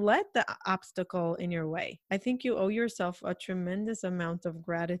don't let the obstacle in your way. I think you owe yourself a tremendous amount of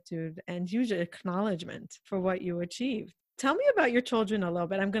gratitude and huge acknowledgement for what you achieved. Tell me about your children a little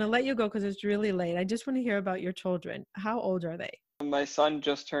bit. I'm going to let you go because it's really late. I just want to hear about your children. How old are they? My son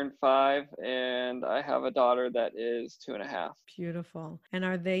just turned 5, and I have a daughter that is 2.5. Beautiful. And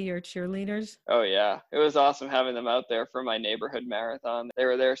are they your cheerleaders? Oh, yeah. It was awesome having them out there for my neighborhood marathon. They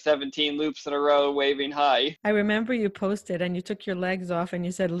were there 17 loops in a row, waving hi. I remember you posted and you took your legs off and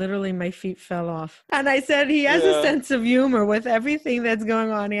you said, literally, my feet fell off. And I said, he has a sense of humor with everything that's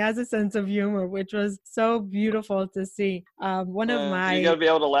going on. He has a sense of humor, which was so beautiful to see. You got to be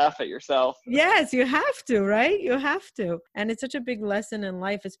able to laugh at yourself. Yes, you have to, right? You have to. And it's such a big lesson in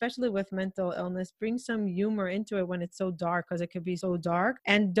life, especially with mental illness. Bring some humor into it when it's so dark, because it could be so dark.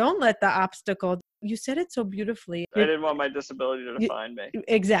 And don't let the obstacle. You said it so beautifully. I didn't want my disability to define me.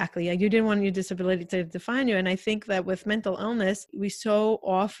 Exactly. You didn't want your disability to define you. And I think that with mental illness, we so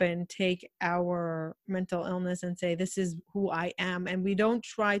often take our mental illness and say, this is who I am. And we don't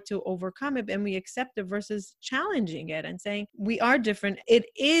try to overcome it, and we accept it versus challenging it and saying, we are different. It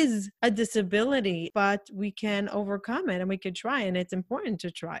is a disability, but we can overcome it and we can try. And it's important to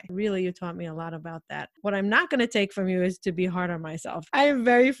try. Really, you taught me a lot about that. What I'm not going to take from you is to be hard on myself. I am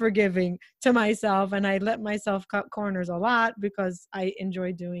very forgiving to myself. And I let myself cut corners a lot because I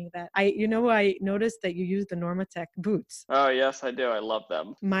enjoy doing that. I noticed that you use the Normatec boots. Oh, yes, I do. I love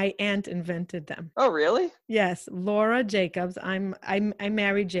them. My aunt invented them. Oh, really? Yes. Laura Jacobs. I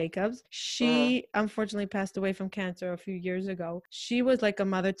married Jacobs. She unfortunately passed away from cancer a few years ago. She was like a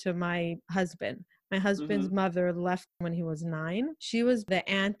mother to my husband. My husband's Mhm. mother left when he was 9. She was the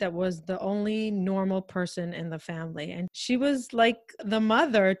aunt that was the only normal person in the family. And she was like the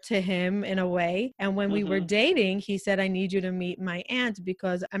mother to him in a way. And when we were Mhm. dating, he said, I need you to meet my aunt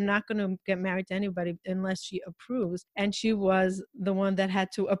because I'm not going to get married to anybody unless she approves. And she was the one that had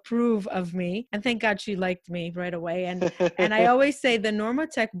to approve of me. And thank God she liked me right away. And I always say the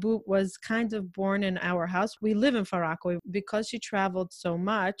Normatec boot was kind of born in our house. We live in Far Rockaway. Because she traveled so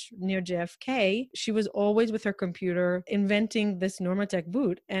much near JFK, she was always with her computer inventing this Normatec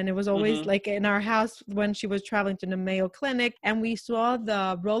boot. And it was always Mhm. like in our house when she was traveling to the Mayo Clinic and we saw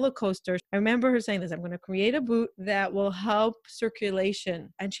the roller coaster. I remember her saying this, I'm going to create a boot that will help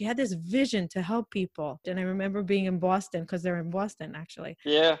circulation. And she had this vision to help people. And I remember being in Boston because they're in Boston, actually.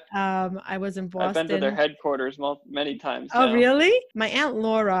 Yeah. I was in I've been to their Boston. headquarters many times Oh, now. really? My Aunt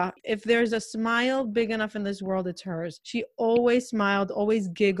Laura, if there's a smile big enough in this world, it's hers. She always smiled, always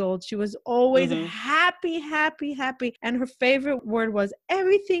giggled. She was always Mhm. happy, happy, happy. And her favorite word was,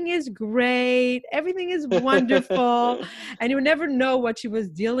 everything is great. Everything is wonderful. And you would never know what she was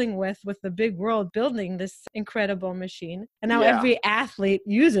dealing with the big world building this incredible machine. And now Yeah. every athlete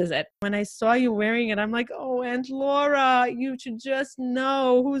uses it. When I saw you wearing it, I'm like, oh, Aunt Laura, you should just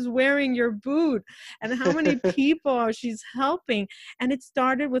know who's wearing your boot and how many people she's helping. And it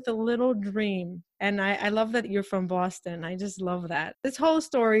started with a little dream. And I love that you're from Boston. I just love that. This whole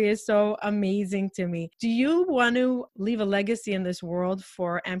story is so amazing to me. Do you want to leave a legacy in this world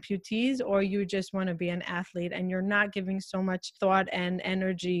for amputees, or you just want to be an athlete and you're not giving so much thought and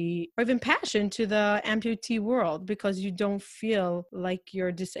energy or even passion to the amputee world because you don't feel like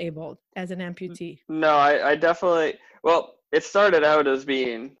you're disabled as an amputee? No, I definitely, well, it started out as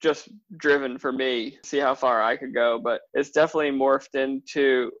being just driven for me, see how far I could go, but it's definitely morphed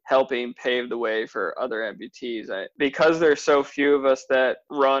into helping pave the way for other amputees. Because there's so few of us that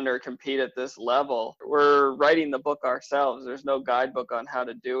run or compete at this level, we're writing the book ourselves. There's no guidebook on how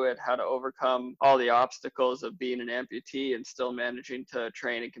to do it, how to overcome all the obstacles of being an amputee and still managing to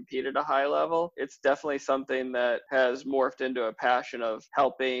train and compete at a high level. It's definitely something that has morphed into a passion of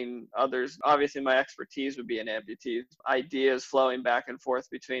helping others. Obviously, my expertise would be in amputees. Ideas flowing back and forth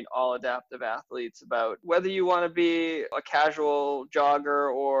between all adaptive athletes about whether you want to be a casual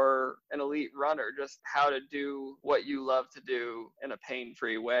jogger or an elite runner, just how to do what you love to do in a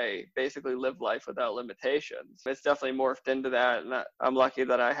pain-free way, basically live life without limitations. It's definitely morphed into that, and I'm lucky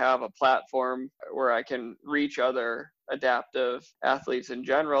that I have a platform where I can reach other adaptive athletes in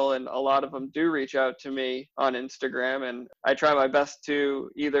general, and a lot of them do reach out to me on Instagram, and I try my best to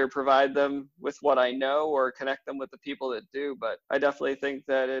either provide them with what I know or connect them with the people that do. But I definitely think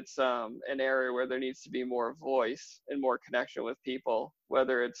that it's an area where there needs to be more voice and more connection with people,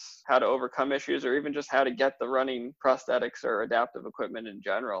 whether it's how to overcome issues or even just how to get the running prosthetics or adaptive equipment in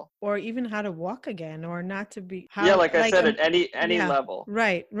general. Or even how to walk again, or not to be Yeah, how like I like said, at any yeah, level.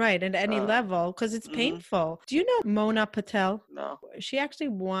 right, at any um, level, because it's mhm, painful. Do you know Mona Patel? no. She actually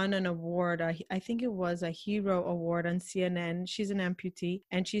won an award. I think it was a Hero Award on CNN. She's an amputee,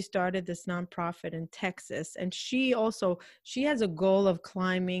 and she started this nonprofit in Texas. And she has a goal of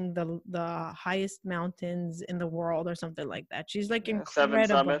climbing the highest mountains in the world or something like that. She's like Yeah, seven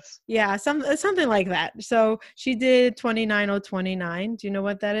incredible. summits. Yeah, something like that. So she did 29029. Do you know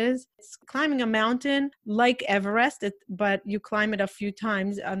what that is? It's climbing a mountain like Everest, but you climb it a few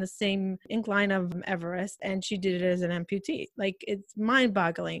times on the same incline of Everest. And she did it as an amputee. Like, it's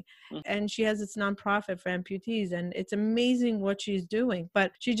mind-boggling. And she has this nonprofit for amputees, and it's amazing what she's doing.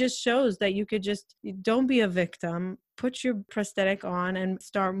 But she just shows that don't be a victim. Put your prosthetic on and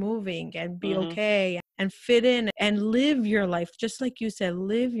start moving and be Mm-hmm. okay and fit in and live your life. Just like you said,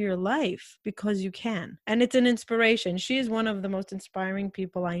 live your life because you can. And it's an inspiration. She is one of the most inspiring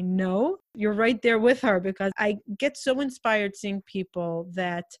people I know. You're right there with her, because I get so inspired seeing people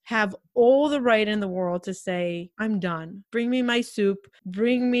that have all the right in the world to say, I'm done. Bring me my soup,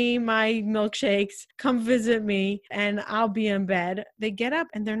 bring me my milkshakes, come visit me, and I'll be in bed. They get up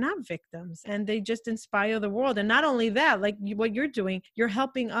and they're not victims, and they just inspire the world. And not only that, like what you're doing, you're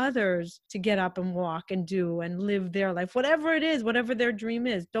helping others to get up and walk and do and live their life, whatever it is, whatever their dream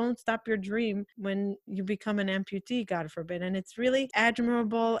is. Don't stop your dream when you become an amputee, God forbid. And it's really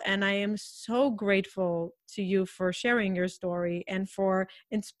admirable. And I am so grateful to you for sharing your story and for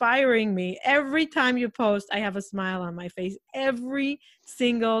inspiring me. Every time you post, I have a smile on my face. Every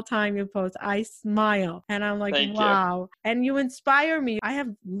single time you post, I smile. And I'm like, Thank you. wow. And you inspire me. I have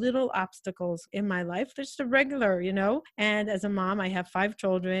little obstacles in my life. They're just a regular, And as a mom, I have 5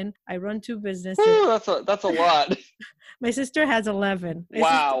 children. I run 2 businesses. Whew, that's a lot. My sister has 11.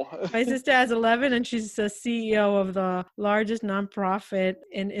 Wow. My sister has 11, and she's the CEO of the largest nonprofit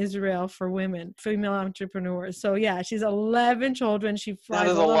in Israel for women, female entrepreneurs. So yeah, she's 11 children. She flies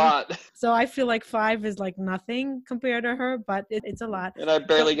That is a all over. lot. So I feel like 5 is like nothing compared to her, but it's a lot. And I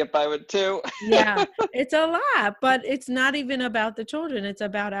barely get by with 2. Yeah, it's a lot, but it's not even about the children. It's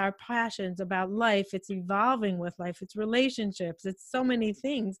about our passions, about life. It's evolving with life. It's relationships. It's so many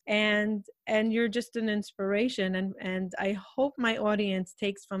things. And you're just an inspiration. And I hope my audience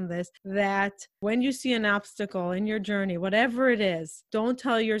takes from this that when you see an obstacle in your journey, whatever it is, don't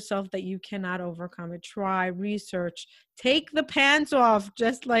tell yourself that you cannot overcome it. Try, research, take the pants off,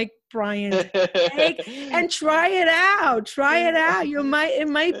 just like Brian. And try it out. Try it out. It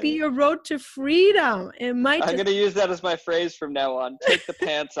might be your road to freedom. I'm going to use that as my phrase from now on. Take the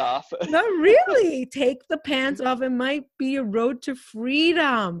pants off. No, really. Take the pants off. It might be a road to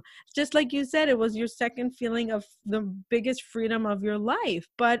freedom. Just like you said, it was your second feeling of the biggest freedom of your life.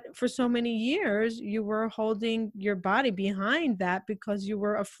 But for so many years, you were holding your body behind that because you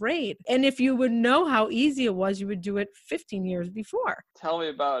were afraid. And if you would know how easy it was, you would do it 15 years before. Tell me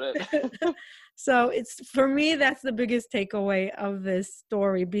about it. So it's, for me, that's the biggest takeaway of this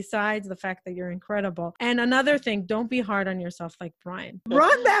story, besides the fact that you're incredible. And another thing, don't be hard on yourself like Brian.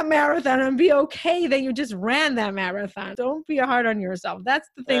 Run that marathon and be okay that you just ran that marathon. Don't be hard on yourself. That's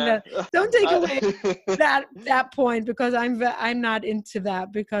the thing that, don't take away that point, because I'm not into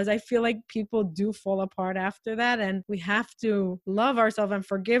that, because I feel like people do fall apart after that. And we have to love ourselves and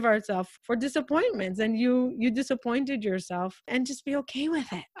forgive ourselves for disappointments. And you disappointed yourself, and just be okay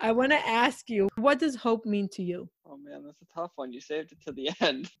with it. I want to ask you, what does hope mean to you? Oh man, that's a tough one. You saved it to the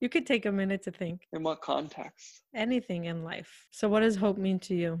end. You could take a minute to think. In what context? Anything in life. So what does hope mean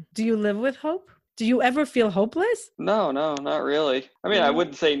to you? Do you live with hope? Do you ever feel hopeless? No, not really. I mean, I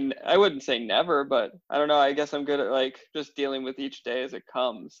wouldn't say never, but I don't know. I guess I'm good at like just dealing with each day as it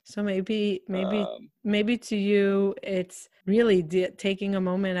comes. So maybe to you, it's really taking a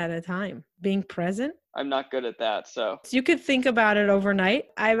moment at a time, being present. I'm not good at that. So you could think about it overnight.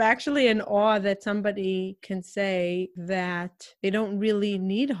 I'm actually in awe that somebody can say that they don't really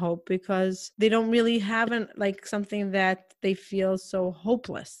need hope because they don't really have something that they feel so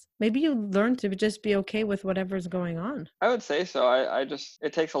hopeless. Maybe you learn to just be okay with whatever's going on. I would say so.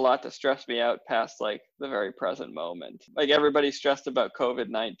 It takes a lot to stress me out past like the very present moment. Like everybody's stressed about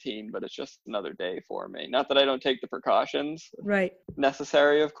COVID-19, but it's just another day for me. Not that I don't take the precautions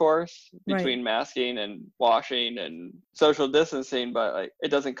necessary, of course, between masking and washing and social distancing, but like it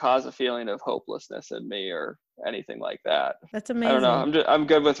doesn't cause a feeling of hopelessness in me or anything like that. That's amazing. I don't know. I'm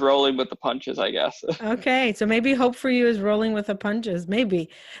good with rolling with the punches, I guess. Okay, so maybe hope for you is rolling with the punches. Maybe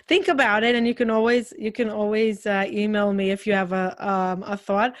think about it, and you can always email me if you have a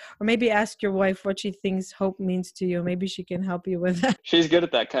thought, or maybe ask your wife what she thinks hope means to you. Maybe she can help you with that. She's good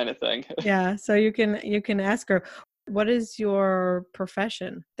at that kind of thing. Yeah, so you can ask her. What is your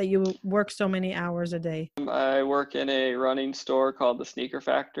profession that you work so many hours a day? I work in a running store called the Sneaker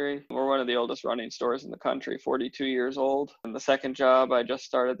Factory. We're one of the oldest running stores in the country, 42 years old. And the second job I just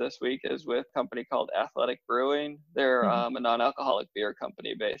started this week is with a company called Athletic Brewing. They're a non-alcoholic beer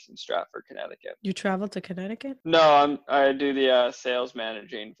company based in Stratford, Connecticut. You travel to Connecticut? No, I do the sales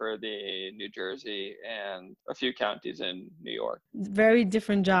managing for the New Jersey and a few counties in New York. Very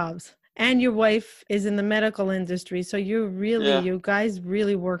different jobs. And your wife is in the medical industry. So you guys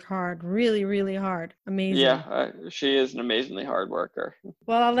really work hard, really, really hard. Amazing. Yeah, she is an amazingly hard worker.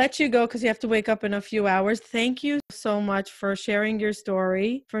 Well, I'll let you go because you have to wake up in a few hours. Thank you so much for sharing your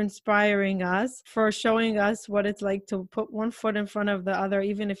story, for inspiring us, for showing us what it's like to put one foot in front of the other,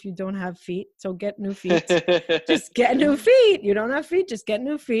 even if you don't have feet. So get new feet. Just get new feet. You don't have feet, just get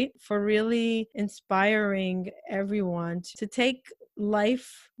new feet. For really inspiring everyone to take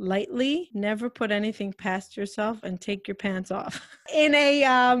life lightly, never put anything past yourself, and take your pants off in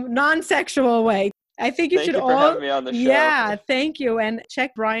a non-sexual way. I think you should all. Thank you for having me on the show. Yeah, thank you. And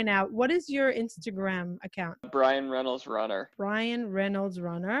check Brian out. What is your Instagram account? Brian Reynolds Runner. Brian Reynolds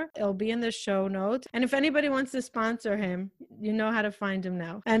Runner. It'll be in the show notes. And if anybody wants to sponsor him, you know how to find him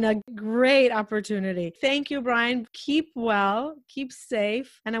now. And a great opportunity. Thank you, Brian. Keep well, keep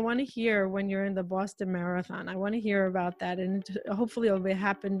safe. And I want to hear when you're in the Boston Marathon. I want to hear about that. And hopefully it'll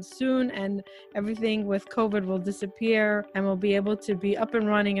happen soon. And everything with COVID will disappear and we'll be able to be up and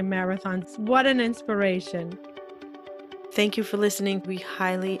running in marathons. What an inspiration inspiration. Thank you for listening. We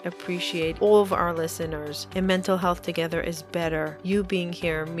highly appreciate all of our listeners. And Mental Health Together is better. You being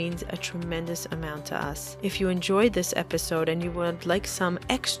here means a tremendous amount to us. If you enjoyed this episode and you would like some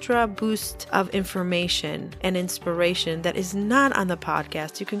extra boost of information and inspiration that is not on the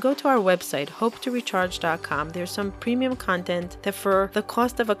podcast, you can go to our website, hopetorecharge.com. There's some premium content that for the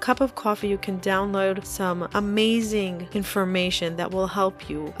cost of a cup of coffee, you can download some amazing information that will help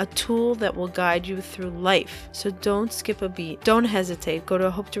you, a tool that will guide you through life. So don't skip a beat. Don't hesitate. Go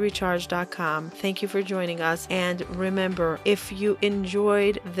to hopetorecharge.com. Thank you for joining us. And remember, if you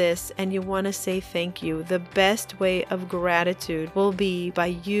enjoyed this and you want to say thank you, the best way of gratitude will be by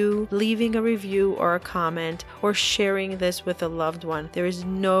you leaving a review or a comment or sharing this with a loved one. There is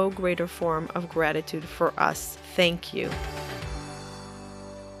no greater form of gratitude for us. Thank you.